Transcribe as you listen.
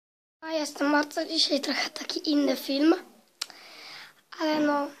Jestem Marta, dzisiaj trochę taki inny film, ale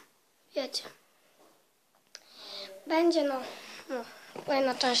no, wiecie, będzie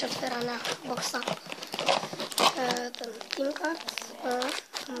kolejna część otwierania boxa, ten Team Card,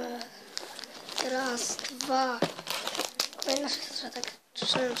 raz, dwa, kolejna tak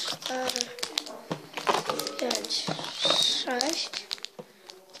 3, 4, 5, 6,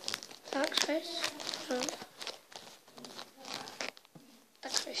 tak, 6,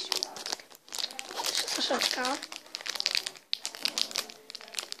 tak, 6. Troszeczkę.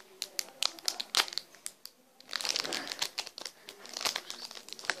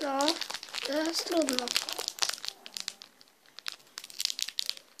 No, to jest trudno.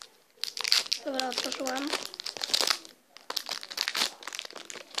 Dobra, otworzyłam.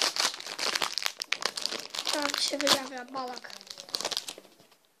 Tak się wyjawia balak.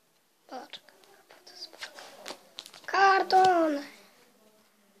 Balaczek. Karton!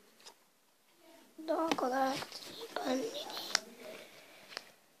 Do kolekcji.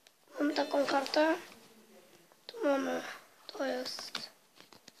 Mam taką kartę. Tu mamy, to jest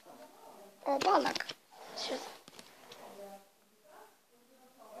balak.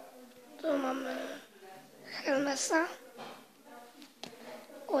 Tu mamy Helmesa.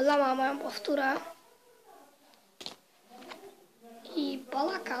 Lama mają powtórę. I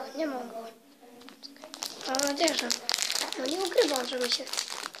balaka, nie mam go. Mam nadzieję, że nie ukrywam, że mi się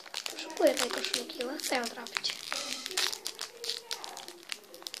poszukuję tej koszulki, ale chcę ją trafić.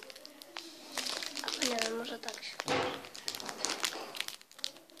 Ale nie wiem, może tak się.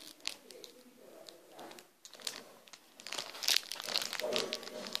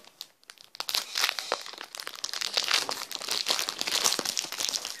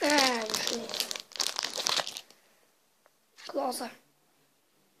 Już nie. Klozę.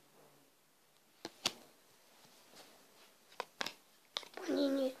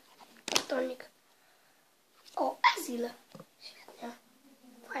 Panini, kartonik. O, Ezil. Świetnie.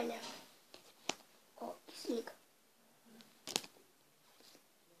 Fajnie. O, Kislik.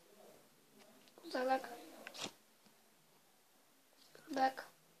 Puzelek. Bek.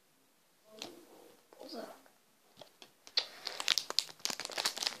 Puzelek.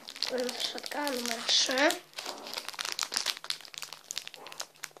 Szetka numer 3.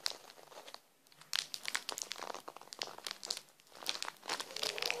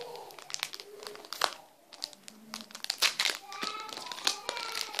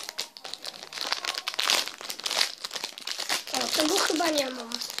 Tego chyba nie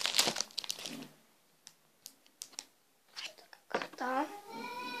mam. Taka karta.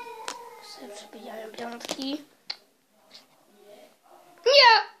 Sobie przybijają piątki.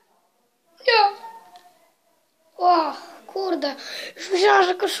 Nie! Nie! O, kurde. Już myślałam,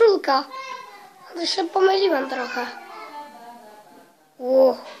 że koszulka. Ale się pomyliłam trochę.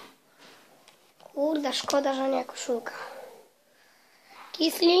 Kurde, szkoda, że nie koszulka.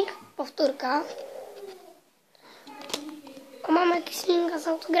 Kisling, powtórka. O, mamy Kislinga z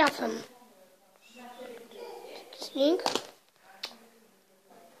autografem. Kisling.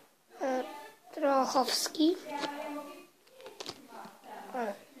 Trochowski.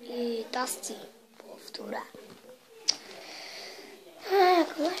 I Tasci. Powtóra.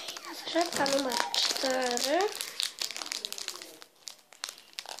 Kolejna zrzewka numer 4.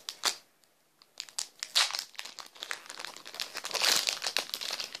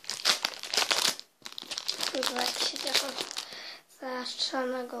 Zobaczcie się taką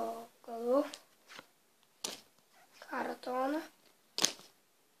zastrzelonego golu. Karton.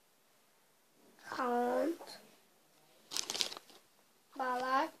 Hound.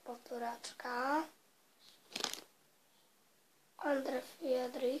 Balak, powtóraczka. Andrzej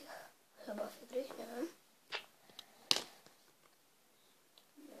Friedrich. Chyba Friedrich, nie wiem.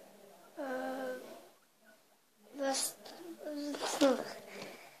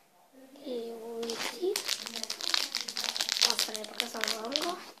 I Wiki. O, sobie pokazałam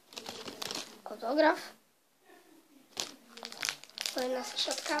go. Autograf. Kolejna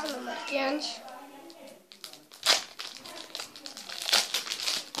saszetka, numer 5.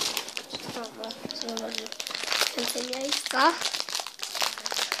 Więcej miejsca.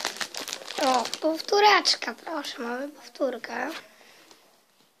 O, powtóreczka, proszę, mamy powtórkę.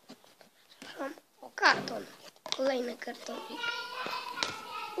 O, karton. Kolejny kartonik.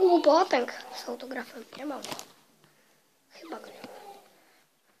 Potęg z autografem. Nie mam go. Chyba go nie ma.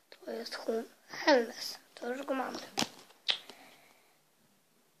 To jest Helmes. To już go mamy.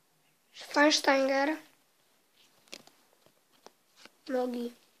 Schweinsteiger.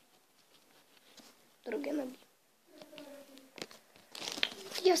 Nogi. Drugie nogi.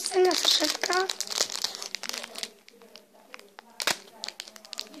 I ostatnia strzewka.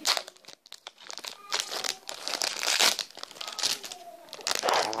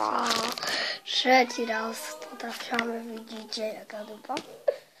 Trzeci raz to trafiamy, widzicie jaka dupa.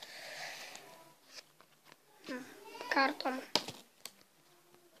 Karton.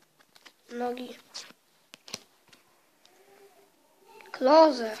 Nogi.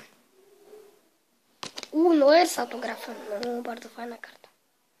 Kloze. No jest z autografem. No, bardzo fajna karta.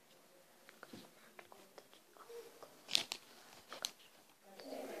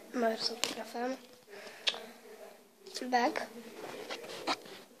 No jest z autografem. Back.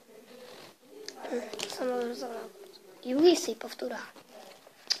 I Wisi powtóra.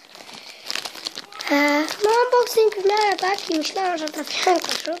 No unboxing w miarę taki. Myślałem, że trafiłem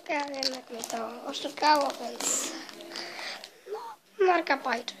koszulkę, ale jednak mnie to oszczekało, więc no, marka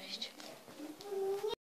Paj, cześć.